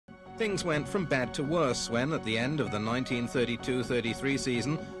Things went from bad to worse when, at the end of the 1932-33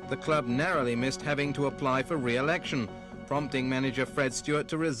 season, the club narrowly missed having to apply for re-election, prompting manager Fred Stewart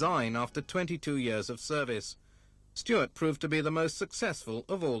to resign after 22 years of service. Stewart proved to be the most successful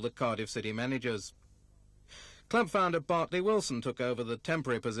of all the Cardiff City managers. Club founder Bartley Wilson took over the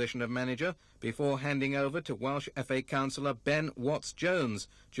temporary position of manager before handing over to Welsh FA councillor Ben Watts-Jones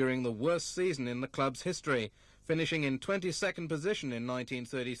during the worst season in the club's history, finishing in 22nd position in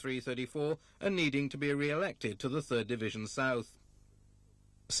 1933-34 and needing to be re-elected to the 3rd Division South.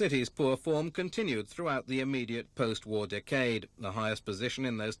 City's poor form continued throughout the immediate post-war decade, the highest position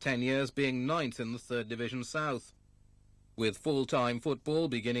in those 10 years being 9th in the 3rd Division South. With full-time football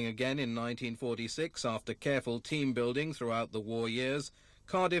beginning again in 1946 after careful team building throughout the war years,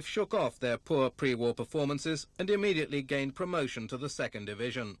 Cardiff shook off their poor pre-war performances and immediately gained promotion to the 2nd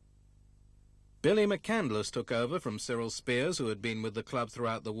Division. Billy McCandless took over from Cyril Spears, who had been with the club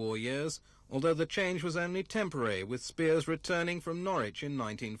throughout the war years, although the change was only temporary, with Spears returning from Norwich in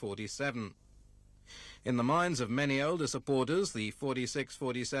 1947. In the minds of many older supporters, the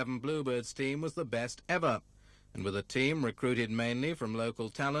 46-47 Bluebirds team was the best ever, and with a team recruited mainly from local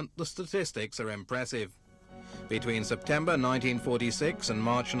talent, the statistics are impressive. Between September 1946 and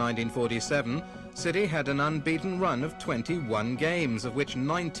March 1947, City had an unbeaten run of 21 games, of which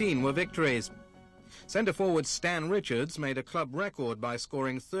 19 were victories. Centre-forward Stan Richards made a club record by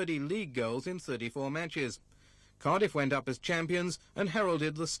scoring 30 league goals in 34 matches. Cardiff went up as champions and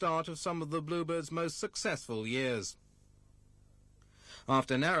heralded the start of some of the Bluebirds' most successful years.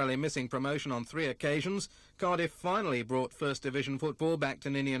 After narrowly missing promotion on 3 occasions, Cardiff finally brought First Division football back to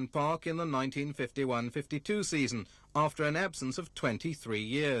Ninian Park in the 1951-52 season, after an absence of 23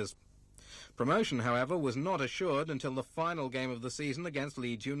 years. Promotion, however, was not assured until the final game of the season against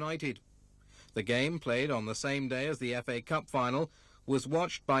Leeds United. The game, played on the same day as the FA Cup final, was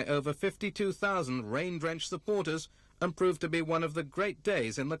watched by over 52,000 rain-drenched supporters and proved to be one of the great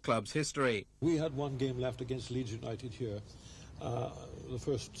days in the club's history. We had one game left against Leeds United here, the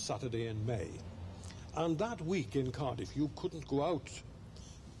first Saturday in May. And that week in Cardiff, you couldn't go out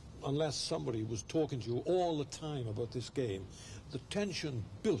unless somebody was talking to you all the time about this game. The tension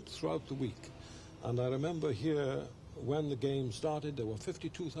built throughout the week. And I remember here, when the game started, there were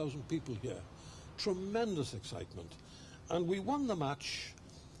 52,000 people here. Tremendous excitement. And we won the match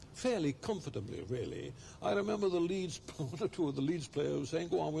fairly comfortably, really. I remember the Leeds, one or two of the Leeds players saying,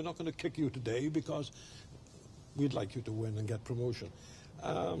 "Go on, we're not going to kick you today because we'd like you to win and get promotion."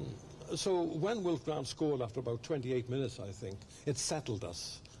 So when Wilf Grant scored after about 28 minutes, I think, it settled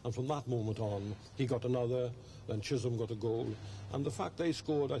us. And from that moment on, he got another, then Chisholm got a goal. And the fact they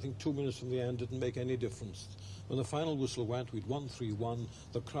scored, I think, 2 minutes from the end didn't make any difference. When the final whistle went, we'd won 3-1.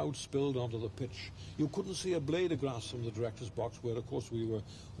 The crowd spilled onto the pitch. You couldn't see a blade of grass from the director's box, where, of course, we were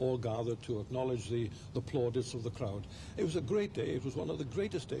all gathered to acknowledge the plaudits of the crowd. It was a great day. It was one of the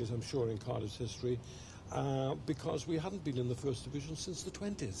greatest days, I'm sure, in Cardiff's history, because we hadn't been in the First Division since the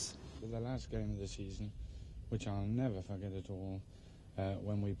 20s. The last game of the season, which I'll never forget at all,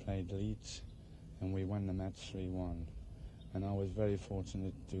 when we played Leeds and we won the match 3-1. And I was very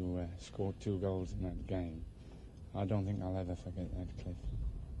fortunate to score 2 goals in that game. I don't think I'll ever forget that, Cliff.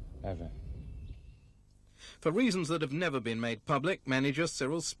 Ever. For reasons that have never been made public, manager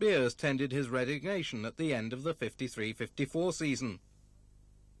Cyril Spears tendered his resignation at the end of the 53-54 season.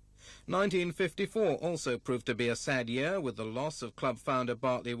 1954 also proved to be a sad year, with the loss of club founder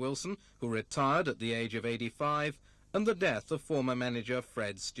Bartley Wilson, who retired at the age of 85, and the death of former manager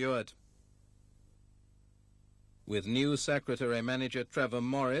Fred Stewart. With new secretary-manager Trevor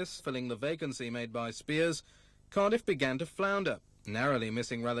Morris filling the vacancy made by Spears, Cardiff began to flounder, narrowly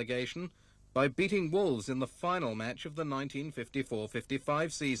missing relegation, by beating Wolves in the final match of the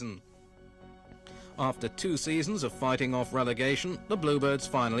 1954-55 season. After 2 seasons of fighting off relegation, the Bluebirds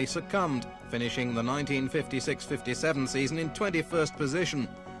finally succumbed, finishing the 1956-57 season in 21st position.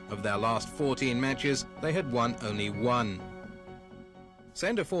 Of their last 14 matches, they had won only 1.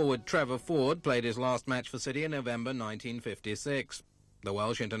 Centre-forward Trevor Ford played his last match for City in November 1956. The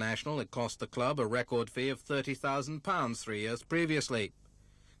Welsh international had cost the club a record fee of £30,000 3 years previously.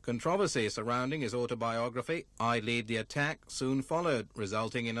 Controversy surrounding his autobiography, I Lead the Attack, soon followed,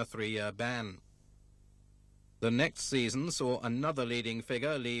 resulting in a 3-year ban. The next season saw another leading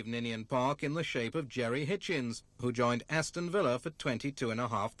figure leave Ninian Park in the shape of Jerry Hitchens, who joined Aston Villa for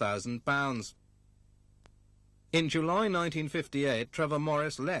 £22,500. In July 1958, Trevor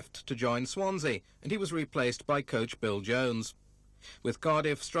Morris left to join Swansea, and he was replaced by coach Bill Jones. With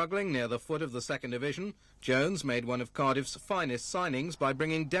Cardiff struggling near the foot of the 2nd Division, Jones made one of Cardiff's finest signings by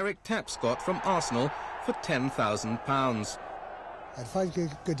bringing Derek Tapscott from Arsenal for £10,000. I had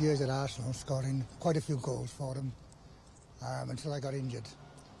 5 good years at Arsenal, scoring quite a few goals for them until I got injured.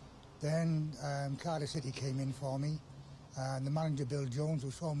 Then Cardiff City came in for me, and the manager, Bill Jones,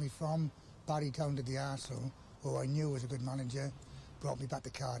 who saw me from Barrytown to the Arsenal, who I knew was a good manager, brought me back to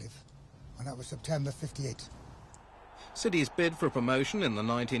Cardiff, and that was September '58. City's bid for promotion in the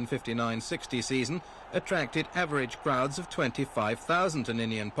 1959-60 season attracted average crowds of 25,000 to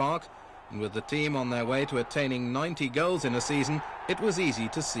Ninian Park, and with the team on their way to attaining 90 goals in a season, it was easy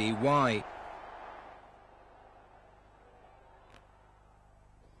to see why.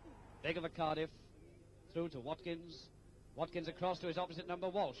 Big of a Cardiff, through to Watkins. Watkins across to his opposite number,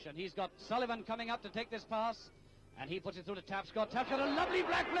 Walsh, and he's got Sullivan coming up to take this pass, and he puts it through to Tapscott. Tapscott, a lovely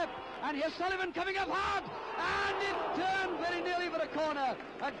black flip, and here's Sullivan coming up hard, and it turned very nearly for the corner.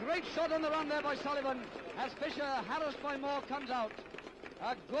 A great shot on the run there by Sullivan, as Fisher, harassed by Moore, comes out.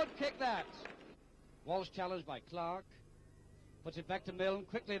 A good kick that. Walsh challenged by Clark, puts it back to Milne,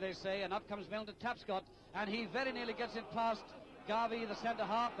 quickly they say, and up comes Milne to Tapscott, and he very nearly gets it past Garvey, the centre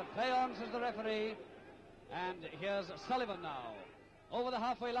half. The play on, says the referee. And here's Sullivan now, over the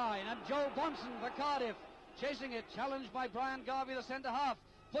halfway line, and Joe Bonson for Cardiff, chasing it, challenged by Brian Garvey, the centre half,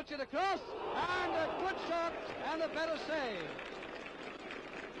 puts it across, and a good shot, and a better save.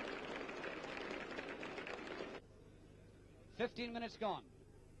 "15 minutes gone,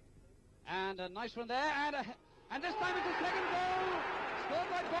 and a nice one there, and this time it's a second goal, scored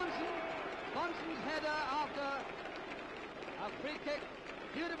by Bonson. Bonson's header after a free kick,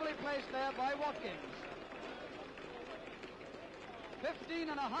 beautifully placed there by Watkins.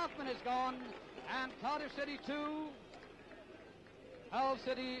 15.5 minutes gone, and Cardiff City 2, Hull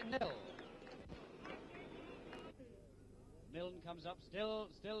City 0. Milne comes up, still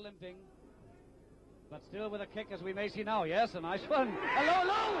limping, but still with a kick, as we may see now. Yes, a nice one.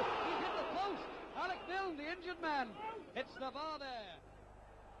 Hello! He hit the post. Alec Milne, the injured man, hits the bar there.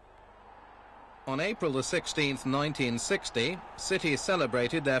 On April the 16th, 1960, City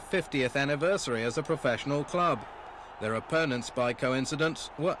celebrated their 50th anniversary as a professional club. Their opponents, by coincidence,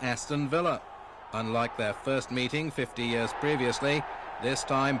 were Aston Villa. Unlike their first meeting 50 years previously, this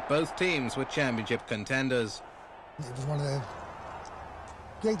time both teams were championship contenders. It was one of the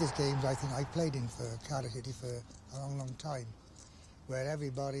greatest games I think I played in for Cardiff City for a long time, where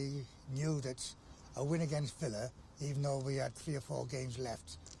everybody knew that a win against Villa, even though we had 3 or 4 games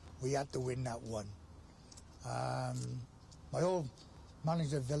left, we had to win that one. My old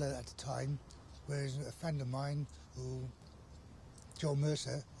manager of Villa at the time was a friend of mine, Joe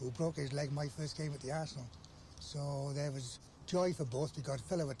Mercer, who broke his leg my first game at the Arsenal. So there was joy for both, because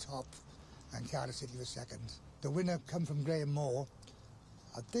Villa were top and Cardiff City was second. The winner come from Graham Moore.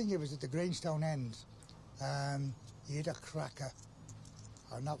 I think it was at the Grangestown end. He hit a cracker,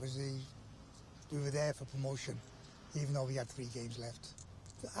 and that was we were there for promotion, even though we had 3 games left.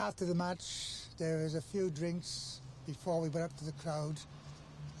 After the match, there was a few drinks before we went up to the crowd.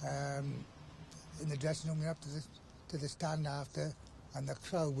 In the dressing room, we went up to the stand after, and the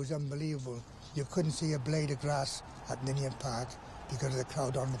crowd was unbelievable. You couldn't see a blade of grass at Ninian Park because of the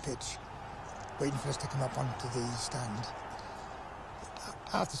crowd on the pitch, waiting for us to come up onto the stand.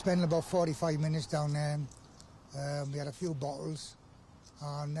 After spending about 45 minutes down there, we had a few bottles,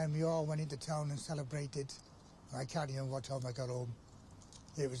 and then we all went into town and celebrated. I can't even remember what time I got home.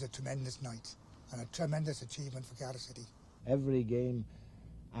 It was a tremendous night and a tremendous achievement for Cardiff City. Every game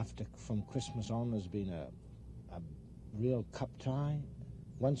from Christmas on has been a real cup tie.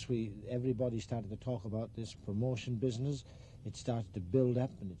 Once everybody started to talk about this promotion business, it started to build up,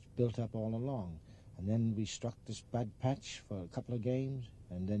 and it's built up all along. And then we struck this bad patch for a couple of games,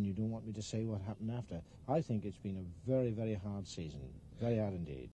 and then you don't want me to say what happened after. I think it's been a very, very hard season, very hard indeed.